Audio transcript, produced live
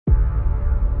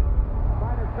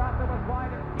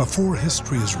Before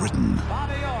history is written,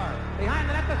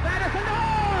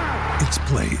 it's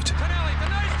played.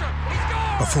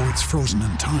 Before it's frozen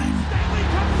in time,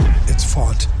 it's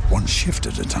fought one shift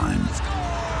at a time.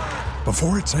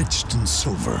 Before it's etched in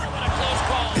silver,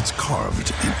 it's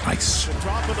carved in ice.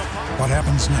 What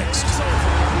happens next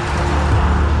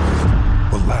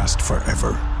will last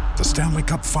forever. The Stanley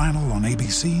Cup Final on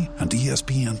ABC and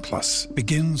ESPN Plus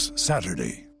begins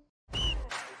Saturday.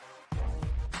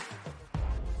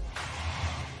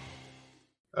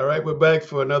 All right, we're back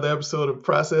for another episode of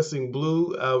Processing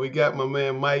Blue. We got my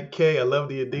man Mike K. I love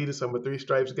the Adidas. I'm a Three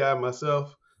Stripes guy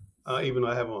myself, even though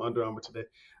I have on Under Armour today.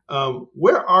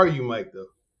 Where are you, Mike, though?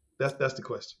 That's the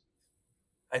question.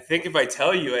 I think if I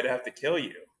tell you, I'd have to kill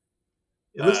you.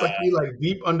 It looks like you're like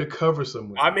deep undercover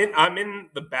somewhere. I'm in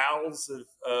the bowels of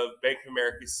Bank of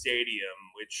America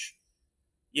Stadium, which,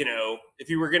 you know, if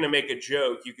you were going to make a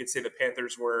joke, you could say the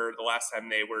Panthers were the last time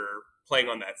they were playing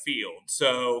on that field.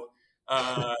 So,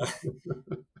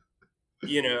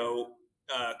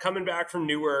 coming back from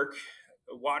Newark,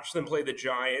 watched them play the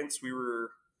Giants. We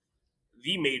were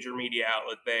the major media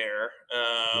outlet there.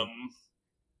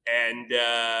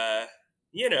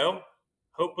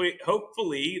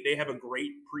 Hopefully they have a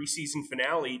great preseason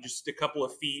finale just a couple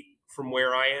of feet from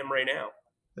where I am right now.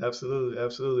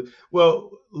 Absolutely. Well,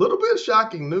 a little bit of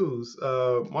shocking news.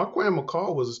 Marquand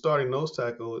McCall was a starting nose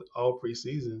tackle all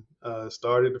preseason.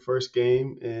 Started the first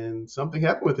game, and something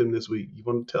happened with him this week. You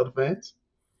want to tell the fans?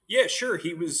 Yeah, sure.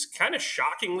 He was kind of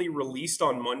shockingly released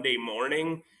on Monday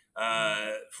morning.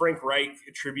 Frank Reich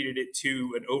attributed it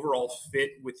to an overall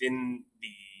fit within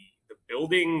the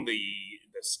building, the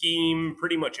scheme,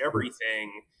 pretty much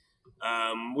everything,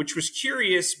 which was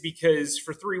curious because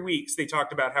for 3 weeks they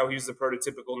talked about how he's the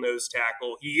prototypical nose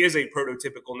tackle. He is a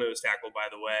prototypical nose tackle, by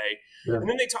the way. Yeah. And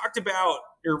then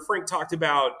Frank talked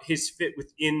about his fit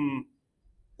within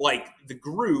like the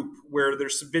group where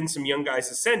there's been some young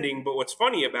guys ascending. But what's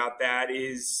funny about that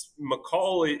is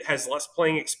McCall has less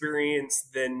playing experience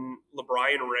than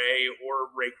LeBrian Ray or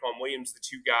Raekwon Williams, the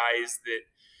two guys that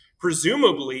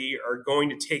presumably are going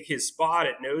to take his spot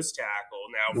at nose tackle.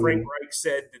 Now, Frank Reich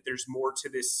said that there's more to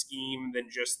this scheme than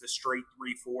just the straight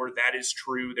 3-4. That is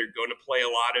true. They're going to play a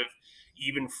lot of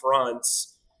even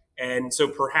fronts. And so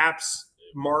perhaps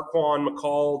Marquand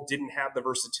McCall didn't have the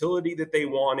versatility that they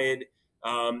wanted.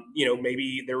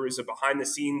 Maybe there was a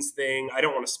behind-the-scenes thing. I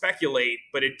don't want to speculate,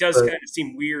 but it does kind of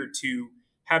seem weird to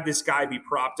have this guy be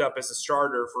propped up as a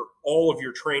starter for all of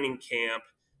your training camp,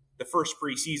 the first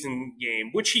preseason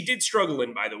game, which he did struggle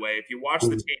in, by the way. If you watch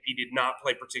the tape, he did not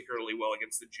play particularly well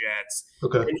against the Jets.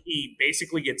 Okay. And he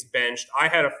basically gets benched. I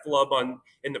had a flub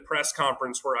in the press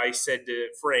conference where I said to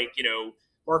Frank,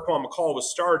 Marquand McCall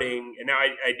was starting, and now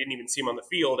I didn't even see him on the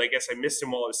field. I guess I missed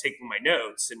him while I was taking my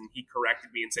notes, and he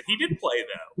corrected me and said he did play,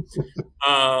 though.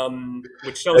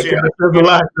 Which tells you a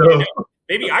lot, though.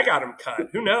 Maybe I got him cut.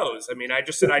 Who knows? I mean, I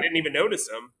just said I didn't even notice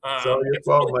him. It's all your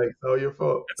fault, Mike. It's all your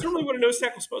fault. That's normally what a nose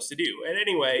tackle's supposed to do. And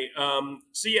anyway,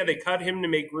 they cut him to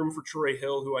make room for Troy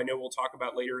Hill, who I know we'll talk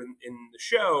about later in the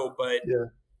show. But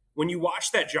when you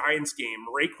watch that Giants game,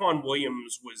 Raekwon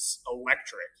Williams was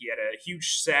electric. He had a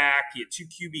huge sack. He had 2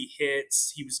 QB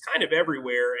hits. He was kind of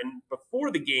everywhere. And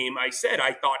before the game, I said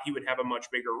I thought he would have a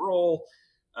much bigger role.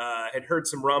 Had heard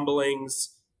some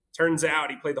rumblings. Turns out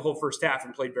he played the whole first half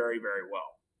and played very, very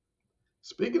well.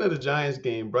 Speaking of the Giants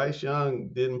game, Bryce Young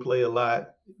didn't play a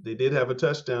lot. They did have a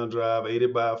touchdown drive,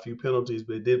 aided by a few penalties,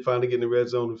 but they did finally get in the red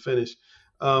zone and finish.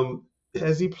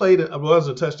 Has he played – it was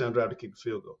a touchdown drive to kick the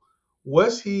field goal.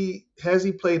 Has he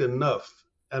played enough?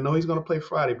 I know he's going to play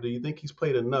Friday, but do you think he's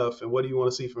played enough, and what do you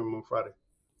want to see from him on Friday?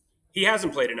 He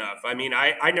hasn't played enough. I mean,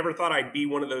 I never thought I'd be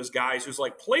one of those guys who's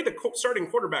like, play the starting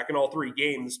quarterback in all 3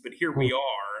 games, but here we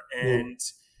are. And –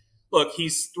 look,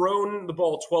 he's thrown the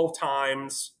ball 12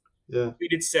 times,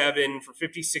 completed 7 for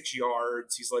 56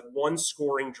 yards. He's led 1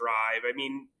 scoring drive. I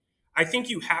mean, I think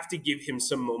you have to give him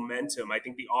some momentum. I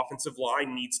think the offensive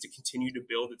line needs to continue to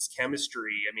build its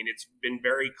chemistry. I mean, it's been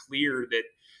very clear that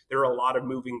there are a lot of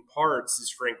moving parts, as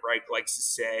Frank Reich likes to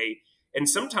say. And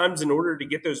sometimes in order to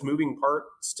get those moving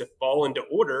parts to fall into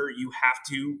order, you have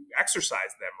to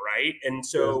exercise them, right? And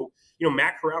so,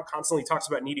 Matt Corral constantly talks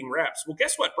about needing reps. Well,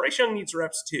 guess what? Bryce Young needs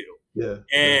reps too.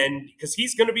 And because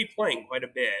he's going to be playing quite a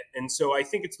bit. And so I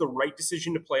think it's the right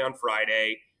decision to play on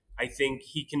Friday. I think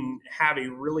he can have a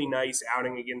really nice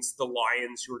outing against the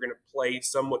Lions, who are going to play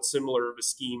somewhat similar of a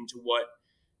scheme to what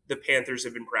the Panthers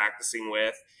have been practicing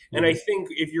with. And I think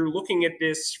if you're looking at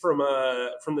this from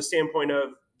the standpoint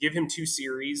of give him 2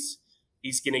 series,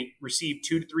 he's going to receive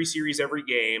 2 to 3 series every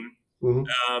game. Mhm.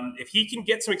 If he can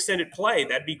get some extended play,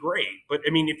 that'd be great. But I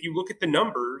mean, if you look at the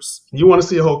numbers, You want to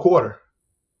see a whole quarter.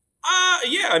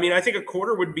 yeah, I mean, I think a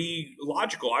quarter would be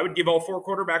logical. I would give all 4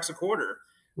 quarterbacks a quarter.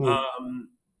 Mm.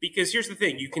 Because here's the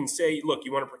thing: you can say, look,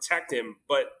 you want to protect him,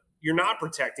 but you're not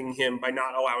protecting him by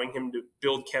not allowing him to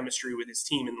build chemistry with his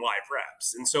team in live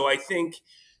reps. And so I think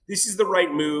this is the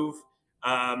right move.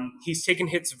 He's taken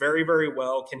hits very, very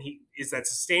well. Is that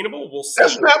sustainable? We'll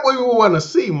That's see. not what we want to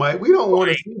see, Mike. We don't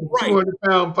want to see a Right.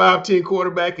 200-pound, 5'10"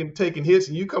 quarterback and taking hits,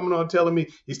 and you coming on telling me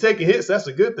he's taking hits. That's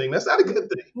a good thing. That's not a good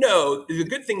thing. No, the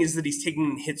good thing is that he's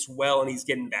taking hits well and he's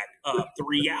getting back up. The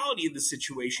reality of the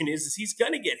situation is he's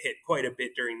going to get hit quite a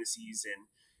bit during the season.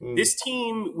 This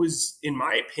team was, in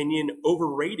my opinion,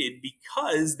 overrated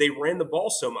because they ran the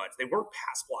ball so much. They weren't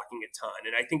pass blocking a ton,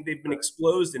 and I think they've been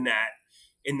exposed in that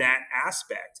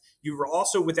aspect. You were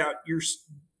also without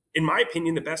in my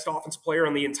opinion, the best offensive player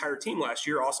on the entire team last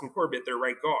year, Austin Corbett, their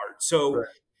right guard. So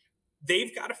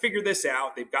they've got to figure this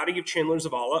out. They've got to give Chandler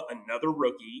Zavala, another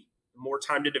rookie, more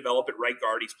time to develop at right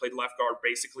guard. He's played left guard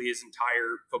basically his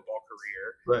entire football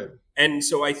career. Right. And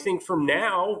so I think from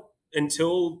now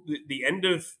until the end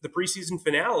of the preseason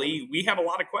finale, we have a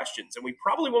lot of questions, and we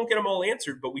probably won't get them all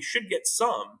answered, but we should get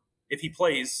some if he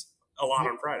plays a lot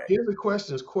on Friday. Here's the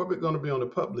question: is Corbett going to be on the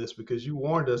PUP list? Because you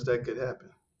warned us that could happen.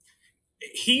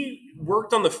 He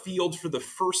worked on the field for the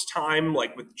first time,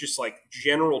 like with just like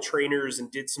general trainers,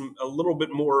 and did a little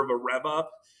bit more of a rev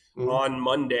up on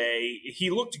Monday. He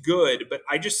looked good, but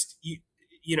I just,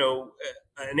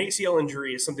 an ACL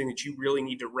injury is something that you really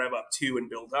need to rev up to and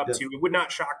build up to. It would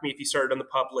not shock me if he started on the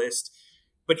PUP list,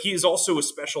 but he is also a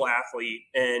special athlete.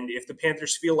 And if the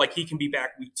Panthers feel like he can be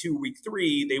back week 2, week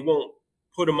 3, they won't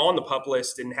put him on the PUP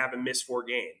list and have him miss 4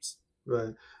 games.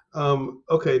 Right.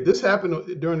 Okay, this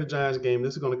happened during the Giants game.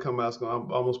 This is going to come out. It's going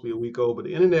to almost be a week old, but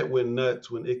the internet went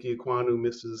nuts when Ike Ekwonu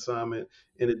missed his assignment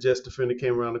and the Jets defender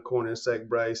came around the corner and sacked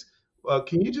Bryce.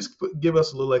 Can you just give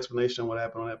us a little explanation on what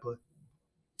happened on that play?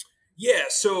 Yeah,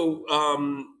 so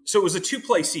it was a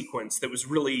 2-play sequence that was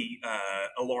really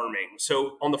alarming.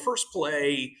 So on the first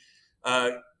play,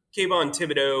 Kayvon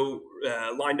Thibodeau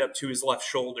lined up to his left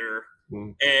shoulder,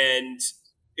 and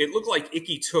it looked like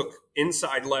Icky took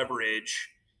inside leverage,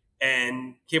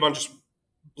 and Kayvon just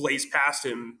blazed past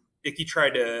him. Icky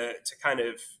tried to kind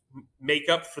of make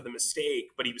up for the mistake,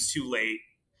 but he was too late.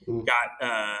 Got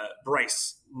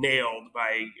Bryce nailed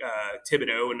by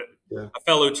Thibodeau, and a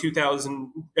fellow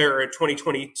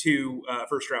 2022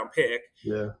 first round pick.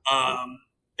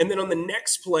 And then on the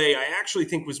next play, I actually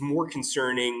think was more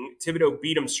concerning. Thibodeau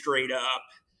beat him straight up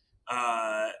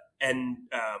and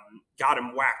got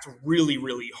him whacked really,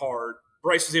 really hard.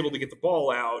 Bryce was able to get the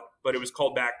ball out, but it was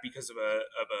called back because of a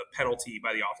penalty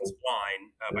by the offensive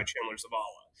line by Chandler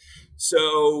Zavala.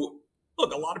 So,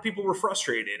 look, a lot of people were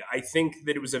frustrated. I think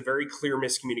that it was a very clear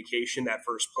miscommunication, that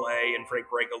first play, and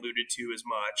Frank Reich alluded to as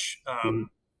much.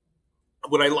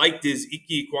 What I liked is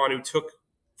Ike Ekwonu took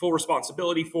full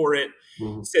responsibility for it,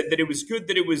 said that it was good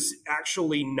that it was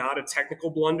actually not a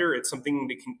technical blunder. It's something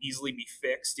that can easily be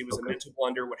fixed. It was a mental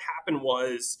blunder. What happened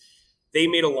was they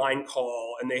made a line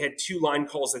call, and they had 2 line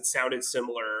calls that sounded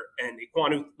similar, and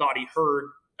Ekwonu thought he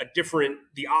heard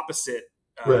the opposite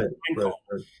line call.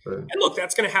 And look,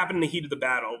 that's going to happen in the heat of the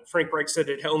battle. Frank Reich said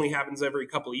it only happens every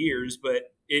couple of years,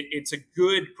 but it's a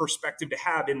good perspective to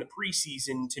have in the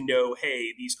preseason to know,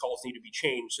 hey, these calls need to be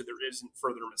changed so there isn't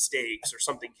further mistakes or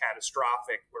something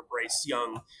catastrophic where Bryce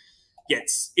Young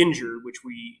gets injured, which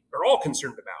we are all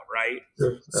concerned about, right?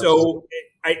 So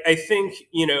I think,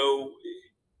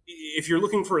 if you're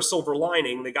looking for a silver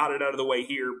lining, they got it out of the way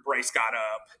here. Bryce got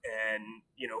up, and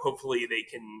hopefully they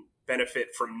can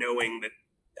benefit from knowing that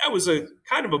was a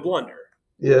kind of a blunder.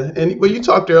 Yeah, and you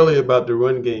talked earlier about the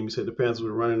run game. You said the Panthers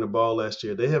were running the ball last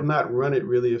year. They have not run it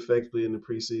really effectively in the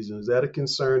preseason. Is that a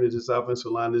concern that this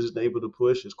offensive line isn't able to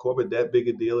push? Is Corbett that big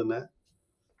a deal in that?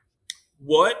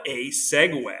 What a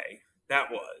segue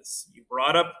that was. You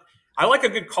brought up – I like a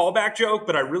good callback joke,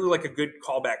 but I really like a good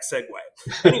callback segue.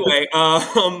 Anyway,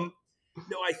 no,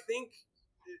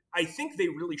 I think they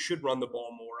really should run the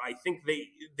ball more. I think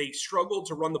they struggled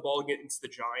to run the ball against the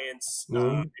Giants.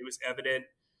 It was evident.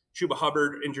 Chuba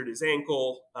Hubbard injured his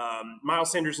ankle.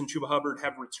 Miles Sanders and Chuba Hubbard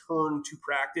have returned to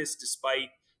practice despite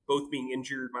both being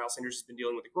injured. Miles Sanders has been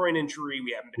dealing with a groin injury.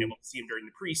 We haven't been able to see him during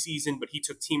the preseason, but he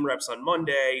took team reps on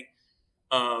Monday.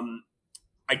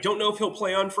 I don't know if he'll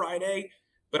play on Friday,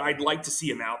 but I'd like to see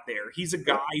him out there. He's a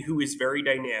guy who is very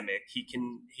dynamic. He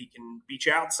can beat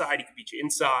you outside. He can beat you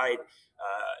inside.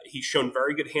 He's shown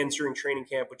very good hands during training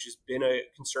camp, which has been a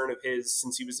concern of his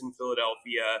since he was in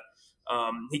Philadelphia.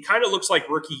 He kind of looks like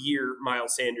rookie year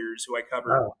Miles Sanders, who I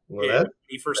covered when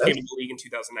he first came into the league in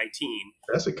 2019.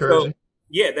 That's encouraging. So,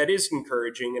 yeah, that is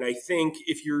encouraging. And I think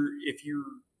if you're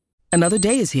Another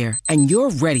day is here, and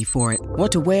you're ready for it.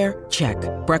 What to wear? Check.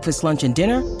 Breakfast, lunch, and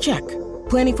dinner? Check.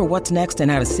 Planning for what's next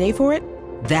and how to save for it?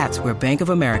 That's where Bank of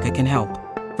America can help.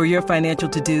 For your financial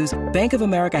to-dos, Bank of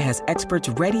America has experts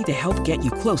ready to help get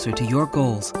you closer to your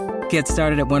goals. Get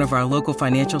started at one of our local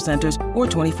financial centers or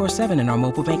 24/7 in our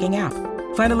mobile banking app.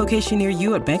 Find a location near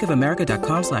you at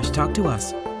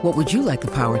bankofamerica.com/talktous. What would you like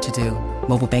the power to do?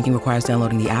 Mobile banking requires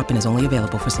downloading the app and is only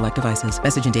available for select devices.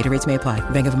 Message and data rates may apply.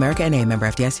 Bank of America N.A., member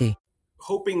FDIC.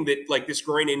 Hoping that like this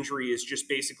groin injury is just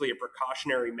basically a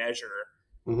precautionary measure.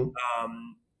 Mm-hmm.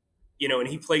 And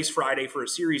he plays Friday for a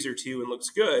series or two and looks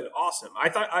good. Awesome.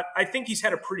 I think he's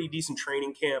had a pretty decent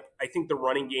training camp. I think the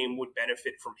running game would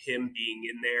benefit from him being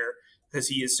in there because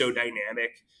he is so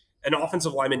dynamic. An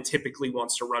offensive lineman typically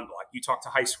wants to run block. You talk to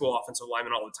high school offensive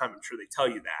linemen all the time. I'm sure they tell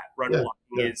you that.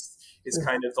 Blocking is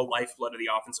kind of the lifeblood of the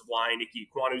offensive line. Ike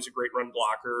Ikwanu's a great run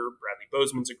blocker. Bradley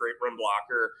Bozeman's a great run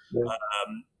blocker. Yeah.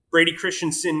 Brady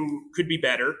Christensen could be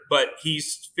better, but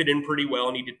he's fit in pretty well,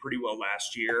 and he did pretty well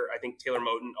last year. I think Taylor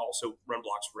Moton also run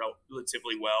blocks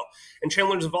relatively well. And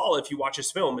Chandler Zavala, if you watch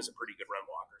his film, is a pretty good run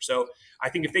blocker. So I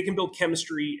think if they can build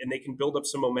chemistry and they can build up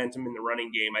some momentum in the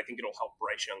running game, I think it'll help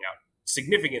Bryce Young out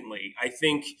significantly. I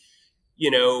think,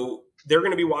 they're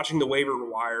going to be watching the waiver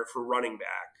wire for running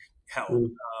back help,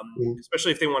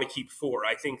 especially if they want to keep four.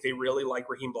 I think they really like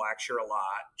Raheem Blackshear a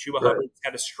lot. Chuba Hubbard's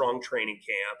had a strong training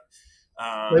camp.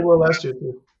 Played well last year,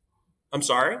 too. I'm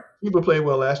sorry? People played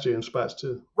well last year in spots,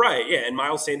 too. Right, yeah. And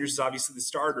Miles Sanders is obviously the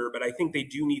starter, but I think they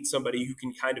do need somebody who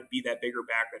can kind of be that bigger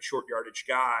back, that short yardage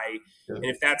guy. Yeah. And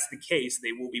if that's the case,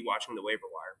 they will be watching the waiver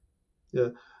wire. Yeah.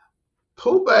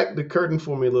 Pull back the curtain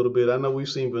for me a little bit. I know we've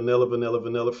seen vanilla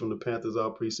from the Panthers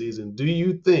all preseason. Do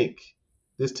you think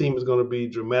this team is going to be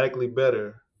dramatically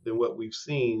better than what we've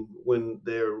seen when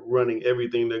they're running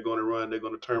everything they're going to run? They're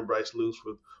going to turn Bryce loose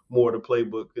with more of the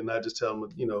playbook and not just tell him,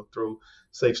 throw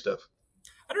safe stuff.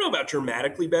 I don't know about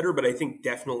dramatically better, but I think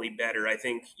definitely better. I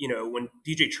think, when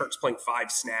DJ Chark's playing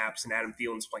 5 snaps and Adam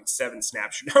Thielen's playing 7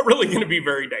 snaps, you're not really going to be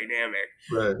very dynamic.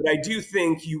 Right. But I do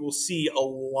think you will see a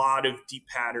lot of deep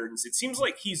patterns. It seems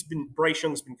like Bryce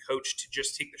Young's been coached to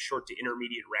just take the short to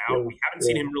intermediate route. We haven't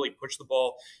seen him really push the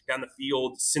ball down the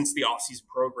field since the offseason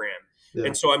program. Yeah.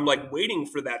 And so I'm waiting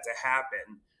for that to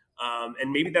happen.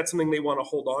 And maybe that's something they want to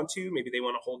hold on to. Maybe they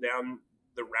want to hold down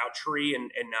the route tree and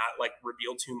not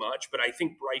reveal too much. But I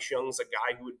think Bryce Young's a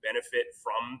guy who would benefit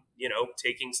from,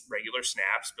 taking regular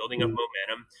snaps, building up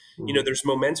momentum. There's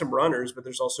momentum runners, but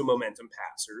there's also momentum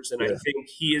passers. And I think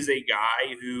he is a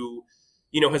guy who,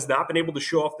 has not been able to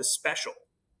show off the special,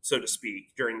 so to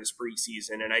speak, during this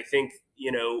preseason. And I think,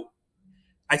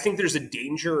 there's a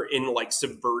danger in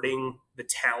subverting the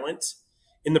talent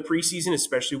in the preseason,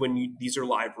 especially when these are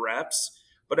live reps.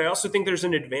 But I also think there's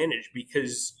an advantage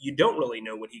because you don't really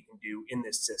know what he can do in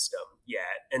this system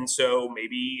yet. And so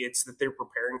maybe it's that they're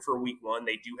preparing for week 1.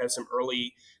 They do have some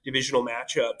early divisional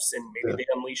matchups, and maybe they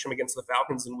unleash them against the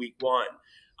Falcons in week 1.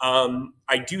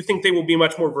 I do think they will be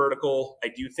much more vertical. I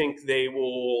do think they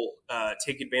will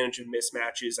take advantage of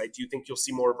mismatches. I do think you'll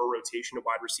see more of a rotation of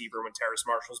wide receiver when Terrace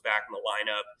Marshall's back in the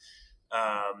lineup.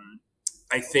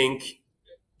 I think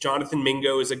Jonathan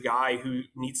Mingo is a guy who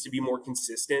needs to be more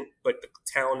consistent, but the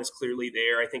talent is clearly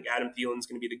there. I think Adam Thielen's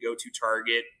going to be the go-to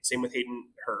target. Same with Hayden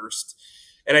Hurst.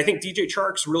 And I think DJ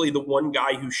Chark's really the one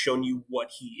guy who's shown you what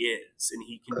he is, and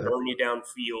he can burn you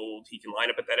downfield. He can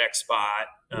line up at that X spot.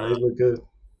 He look good.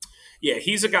 Yeah,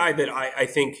 he's a guy that I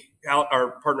think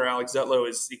our partner Alex Zutlow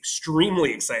is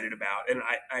extremely excited about. And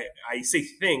I say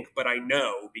think, but I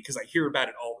know because I hear about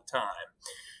it all the time.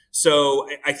 So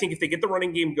I think if they get the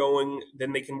running game going,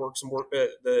 then they can work the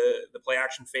play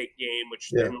action fake game, which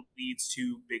then leads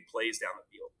to big plays down the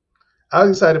field. I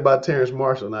was excited about Terrace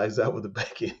Marshall. Now he's out with a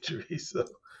back injury. So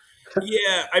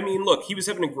yeah, look, he was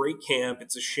having a great camp.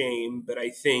 It's a shame, but I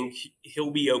think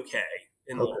he'll be okay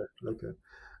in the long run.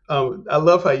 Okay. I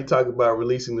love how you talk about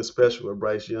releasing the special of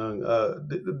Bryce Young.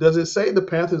 Does it say the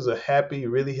Panthers are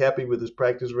really happy with his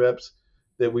practice reps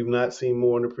that we've not seen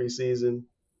more in the preseason?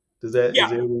 Is there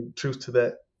any truth to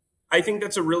that? I think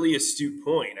that's a really astute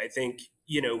point. I think,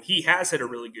 he has had a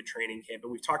really good training camp,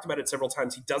 and we've talked about it several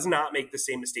times. He does not make the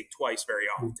same mistake twice very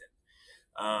often.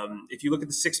 If you look at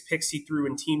the 6 picks he threw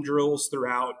in team drills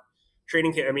throughout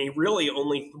training camp, he really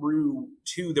only threw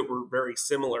 2 that were very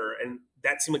similar, and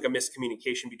that seemed like a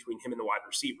miscommunication between him and the wide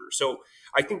receiver. So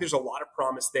I think there's a lot of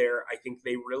promise there. I think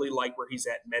they really like where he's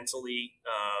at mentally,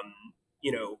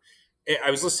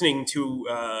 I was listening to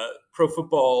Pro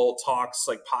Football Talks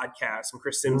like podcasts, and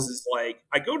Chris Sims is like,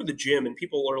 I go to the gym and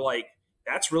people are like,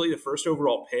 that's really the first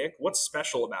overall pick. What's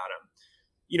special about him?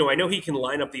 You know, I know he can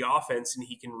line up the offense and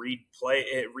he can read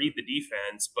the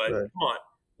defense, but come on.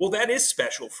 Well, that is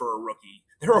special for a rookie.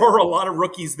 There are a lot of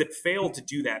rookies that fail to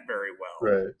do that very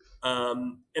well.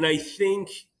 Right. And I think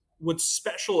what's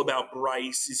special about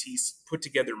Bryce is he's put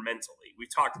together mentally.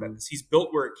 We've talked about this. He's built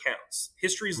where it counts.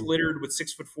 History's littered with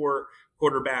 6'4"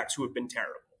 quarterbacks who have been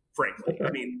terrible, frankly.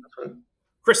 I mean,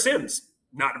 Chris Sims,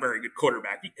 not a very good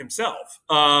quarterback himself.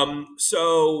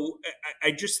 So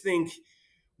I just think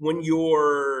when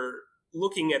you're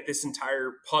looking at this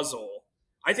entire puzzle,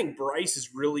 I think Bryce has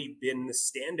really been the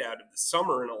standout of the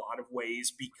summer in a lot of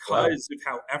ways because of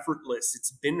how effortless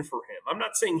it's been for him. I'm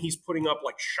not saying he's putting up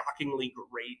like shockingly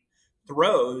great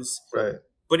throws,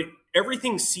 but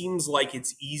everything seems like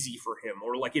it's easy for him,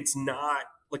 or like it's not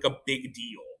like a big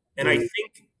deal. And I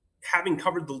think having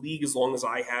covered the league as long as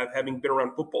I have, having been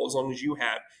around football as long as you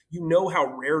have, you know how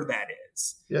rare that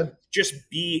is. Yeah. Just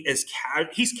be as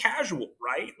he's casual,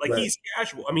 right? Like he's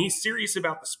casual. I mean, he's serious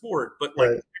about the sport, but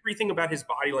like everything about his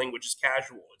body language is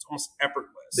casual. It's almost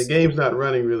effortless. The game's not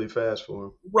running really fast for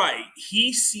him. Right.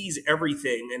 He sees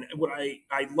everything. And what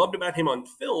I loved about him on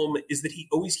film is that he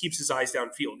always keeps his eyes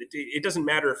downfield. It doesn't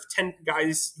matter if 10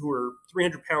 guys who are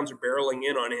 300 pounds are barreling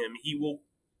in on him. He will.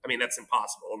 I mean, that's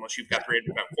impossible unless you've got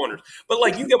 300-pound corners. But,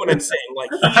 like, you get what I'm saying. Like,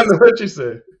 I know what you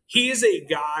say. He is a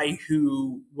guy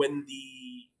who, when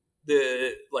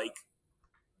the like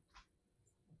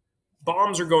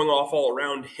bombs are going off all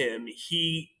around him,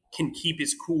 he can keep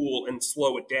his cool and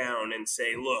slow it down and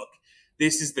say, look,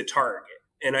 this is the target.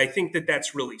 And I think that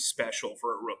that's really special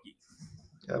for a rookie.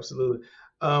 Absolutely.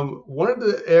 One of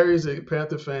the areas that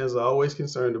Panther fans are always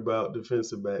concerned about,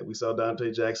 defensive back. We saw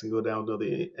Dante Jackson go down with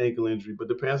another ankle injury, but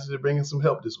the Panthers are bringing some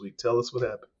help this week. Tell us what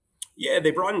happened. Yeah,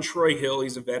 they brought in Troy Hill.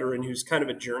 He's a veteran who's kind of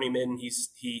a journeyman.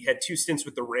 He had 2 stints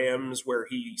with the Rams where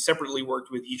he separately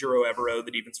worked with Ejiro Evero, the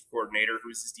defensive coordinator, who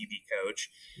was his DB coach,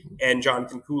 and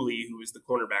Jonathan Cooley, who was the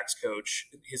cornerbacks coach,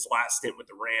 his last stint with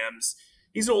the Rams.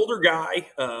 He's an older guy.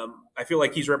 I feel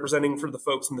like he's representing for the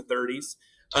folks in the 30s.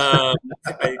 I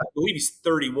believe he's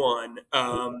 31.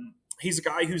 He's a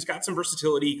guy who's got some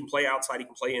versatility. He can play outside. He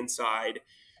can play inside.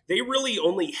 They really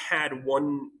only had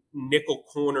one nickel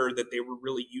corner that they were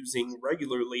really using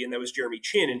regularly, and that was Jeremy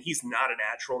Chin, and he's not a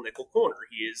natural nickel corner.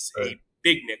 He is a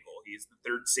big nickel. He is the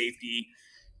third safety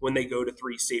when they go to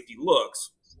 3 safety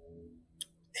looks.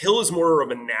 Hill is more of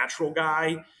a natural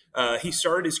guy. He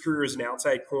started his career as an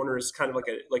outside corner, as kind of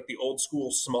like the old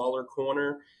school smaller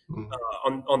corner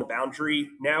on the boundary.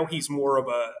 Now he's more of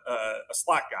a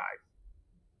slot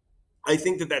guy. I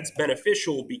think that that's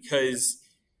beneficial because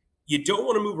you don't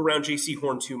want to move around J.C.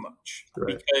 Horn too much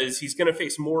because he's going to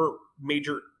face more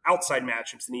major outside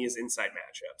matchups than he is inside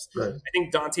matchups. I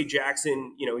think Dante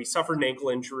Jackson, he suffered an ankle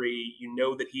injury. You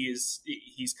know that he's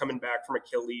coming back from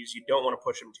Achilles. You don't want to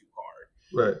push him too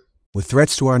hard. With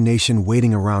threats to our nation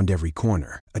waiting around every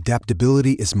corner,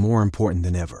 adaptability is more important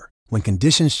than ever. When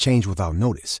conditions change without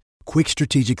notice, quick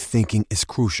strategic thinking is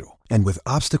crucial. And with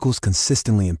obstacles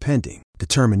consistently impending,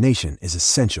 determination is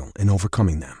essential in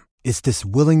overcoming them. It's this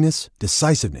willingness,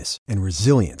 decisiveness, and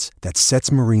resilience that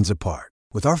sets Marines apart.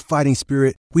 With our fighting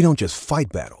spirit, we don't just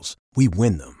fight battles, we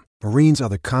win them. Marines are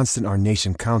the constant our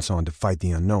nation counts on to fight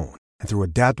the unknown. And through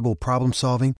adaptable problem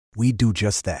solving, we do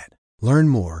just that. Learn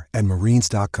more at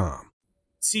Marines.com.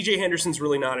 CJ Henderson's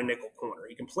really not a nickel corner.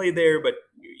 He can play there, but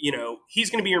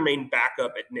he's going to be your main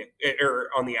backup at or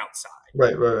on the outside.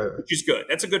 Right. Which is good.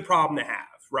 That's a good problem to have,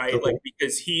 right? Okay. Like,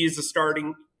 because he is a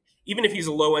starting, even if he's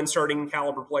a low end starting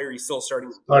caliber player, he's still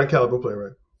starting caliber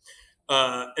player,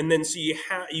 right? And then so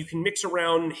you can mix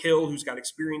around Hill, who's got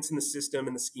experience in the system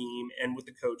and the scheme, and with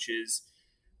the coaches,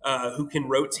 who can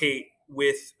rotate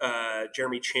with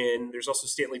Jeremy Chin. There's also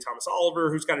Stanley Thomas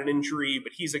Oliver, who's got an injury,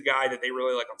 but he's a guy that they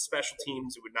really like on special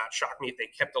teams. It would not shock me if they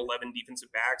kept 11 defensive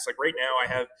backs. Like right now, I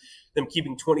have them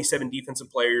keeping 27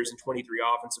 defensive players and 23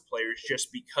 offensive players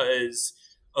just because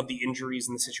of the injuries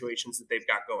and the situations that they've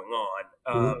got going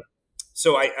on.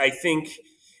 So I think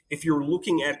if you're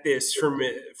looking at this from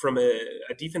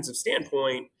a defensive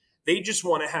standpoint, they just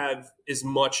want to have as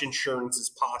much insurance as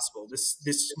possible.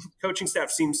 This coaching staff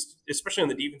seems, especially on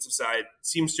the defensive side,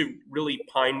 seems to really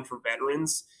pine for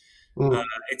veterans.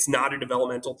 It's not a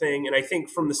developmental thing. And I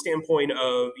think from the standpoint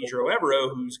of Ejiro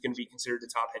Evero, who's going to be considered the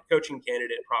top head coaching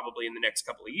candidate probably in the next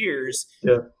couple of years,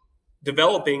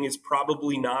 developing is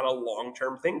probably not a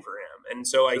long-term thing for him. And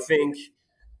so I think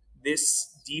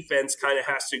this defense kind of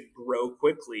has to grow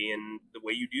quickly. And the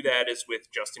way you do that is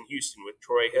with Justin Houston, with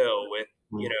Troy Hill, with,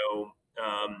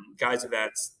 guys of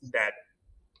that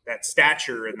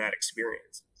stature and that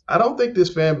experience. I don't think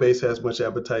this fan base has much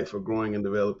appetite for growing and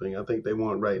developing. I think they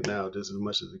want right now just as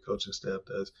much as the coaching staff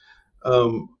does.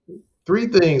 3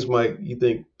 things, Mike, you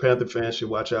think Panther fans should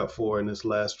watch out for in this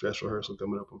last dress rehearsal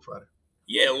coming up on Friday?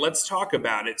 Yeah, let's talk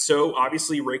about it. So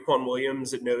obviously Raekwon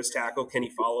Williams at nose tackle. Can he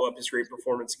follow up his great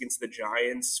performance against the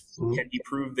Giants? Mm-hmm. Can he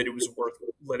prove that it was worth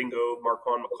letting go of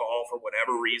Marquand McCall for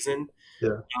whatever reason?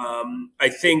 Yeah. I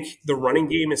think the running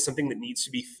game is something that needs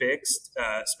to be fixed.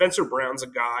 Spencer Brown's a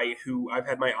guy who I've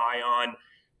had my eye on.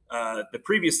 The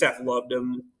previous staff loved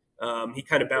him. He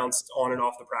kind of bounced on and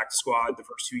off the practice squad the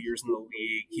first 2 years in the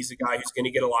league. He's a guy who's going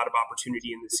to get a lot of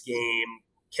opportunity in this game.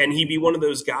 Can he be one of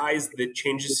those guys that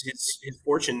changes his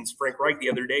fortunes? Frank Reich the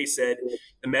other day said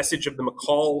the message of the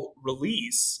McCall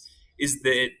release is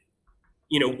that,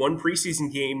 one preseason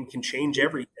game can change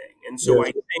everything. And so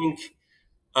I think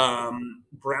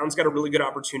Brown's got a really good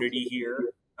opportunity here.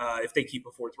 If they keep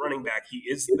a 4th running back, he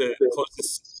is the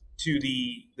closest to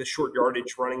the short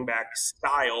yardage running back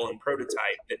style and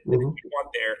prototype that we want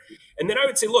there. And then I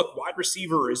would say, look, wide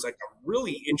receiver is like a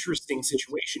really interesting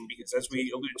situation because as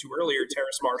we alluded to earlier,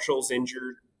 Terrace Marshall's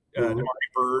injured. Damari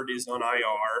Bird is on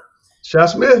IR. Shi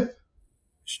Smith.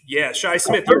 Yeah, Shi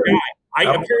Smith, your guy. I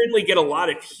apparently get a lot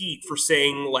of heat for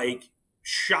saying like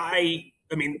Shi.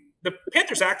 I mean, the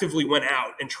Panthers actively went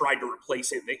out and tried to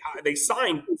replace him. They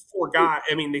signed 4 guys.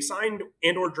 I mean, they signed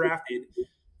and/or drafted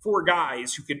 4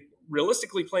 guys who could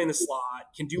realistically play in the slot,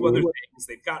 can do other things.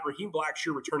 They've got Raheem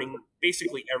Blackshear returning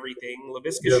basically everything.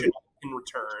 Laviska can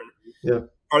return. Yeah.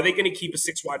 Are they going to keep a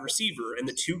 6 wide receiver? And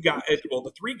the 3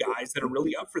 guys that are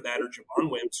really up for that are Javon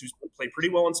Wims, who's played pretty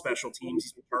well on special teams.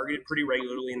 He's been targeted pretty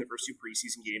regularly in the first 2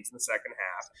 preseason games in the second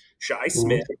half. Shi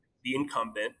Smith, the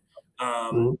incumbent,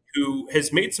 who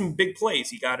has made some big plays.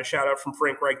 He got a shout out from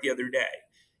Frank Reich the other day.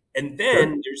 And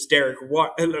then there's Derek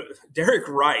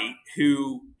Wright,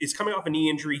 who is coming off a knee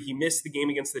injury. He missed the game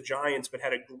against the Giants, but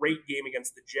had a great game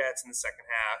against the Jets in the second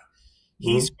half.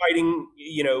 He's fighting,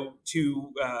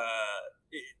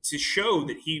 to show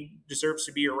that he deserves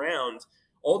to be around.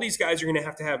 All these guys are going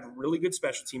to have really good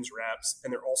special teams reps,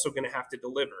 and they're also going to have to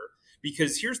deliver.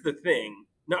 Because here's the thing.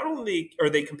 Not only are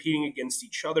they competing against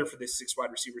each other for this 6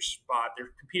 wide receiver spot,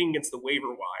 they're competing against the waiver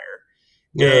wire.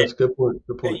 Yeah, that's a good point.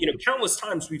 Good point. Countless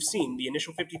times we've seen the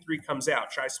initial 53 comes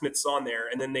out, Shi Smith's on there,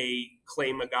 and then they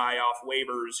claim a guy off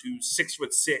waivers who's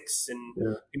 6'6" and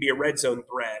can be a red zone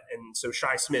threat. And so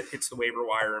Shi Smith hits the waiver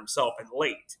wire himself and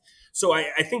late. So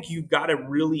I think you've got to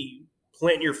really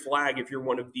plant your flag if you're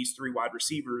one of these 3 wide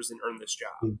receivers and earn this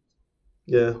job.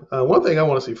 Yeah. One thing I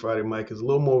want to see Friday, Mike, is a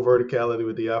little more verticality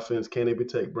with the offense. Can they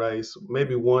protect Bryce?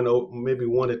 Maybe one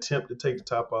attempt to take the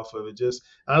top off of it.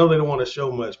 I know they don't want to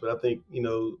show much, but I think,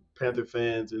 Panther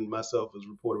fans and myself as a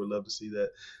reporter would love to see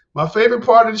that. My favorite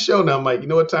part of the show now, Mike, you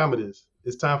know what time it is?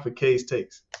 It's time for K's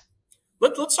Takes.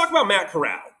 Let's talk about Matt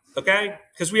Corral, okay?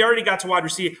 Because we already got to wide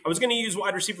receiver. I was going to use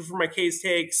wide receiver for my K's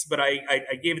Takes, but I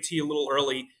gave it to you a little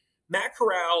early. Matt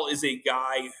Corral is a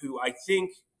guy who I think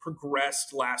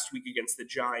progressed last week against the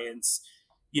Giants.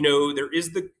 There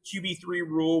is the QB3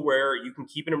 rule where you can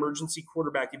keep an emergency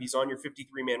quarterback if he's on your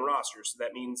 53-man roster. So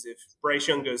that means if Bryce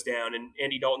Young goes down and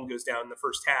Andy Dalton goes down in the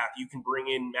first half, you can bring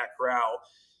in Matt Corral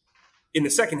in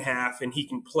the second half and he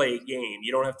can play a game.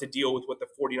 You don't have to deal with what the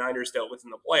 49ers dealt with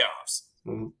in the playoffs.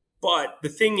 But the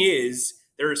thing is,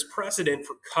 there is precedent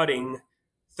for cutting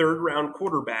third-round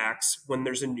quarterbacks when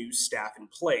there's a new staff in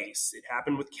place. It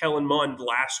happened with Kellen Mond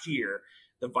last year.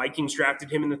 The Vikings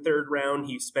drafted him in the 3rd round.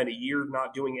 He spent a year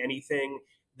not doing anything.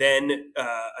 Then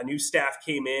a new staff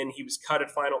came in. He was cut at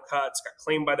final cuts, got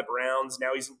claimed by the Browns.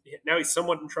 Now he's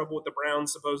somewhat in trouble with the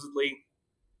Browns, supposedly.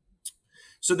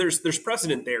 So there's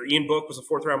precedent there. Ian Book was a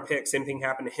 4th-round pick. Same thing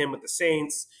happened to him with the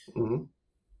Saints.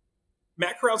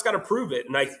 Matt Corral's got to prove it,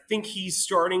 and I think he's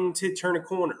starting to turn a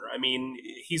corner. I mean,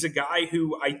 he's a guy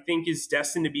who I think is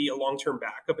destined to be a long-term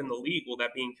backup in the league. Will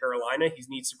that be in Carolina? He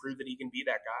needs to prove that he can be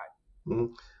that guy.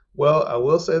 Well, I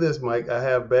will say this, Mike. I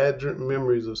have bad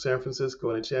memories of San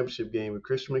Francisco in a championship game with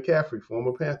Christian McCaffrey,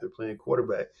 former Panther, playing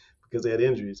quarterback because they had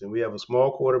injuries. And we have a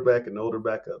small quarterback and an older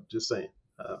backup. Just saying.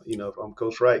 If I'm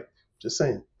Coach Wright, just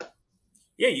saying.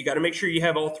 Yeah, you got to make sure you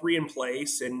have all 3 in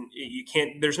place, and you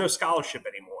can't. There's no scholarship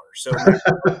anymore. So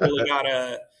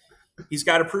he's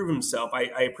got to prove himself.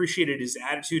 I appreciated his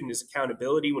attitude and his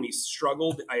accountability when he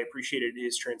struggled. I appreciated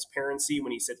his transparency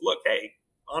when he said, look, hey,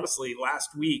 honestly,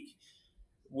 last week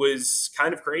was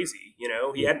kind of crazy.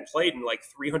 He hadn't played in like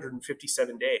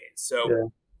 357 days.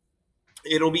 So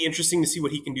it'll be interesting to see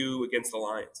what he can do against the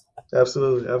Lions.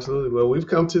 Absolutely, absolutely. Well, we've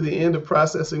come to the end of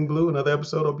Processing Blue, another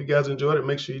episode. Hope you guys enjoyed it.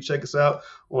 Make sure you check us out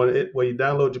on it where you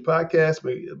download your podcast.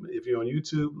 If you're on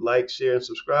YouTube, like, share, and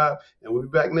subscribe. And we'll be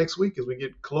back next week as we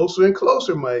get closer and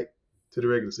closer, Mike, to the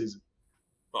regular season.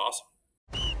 Awesome.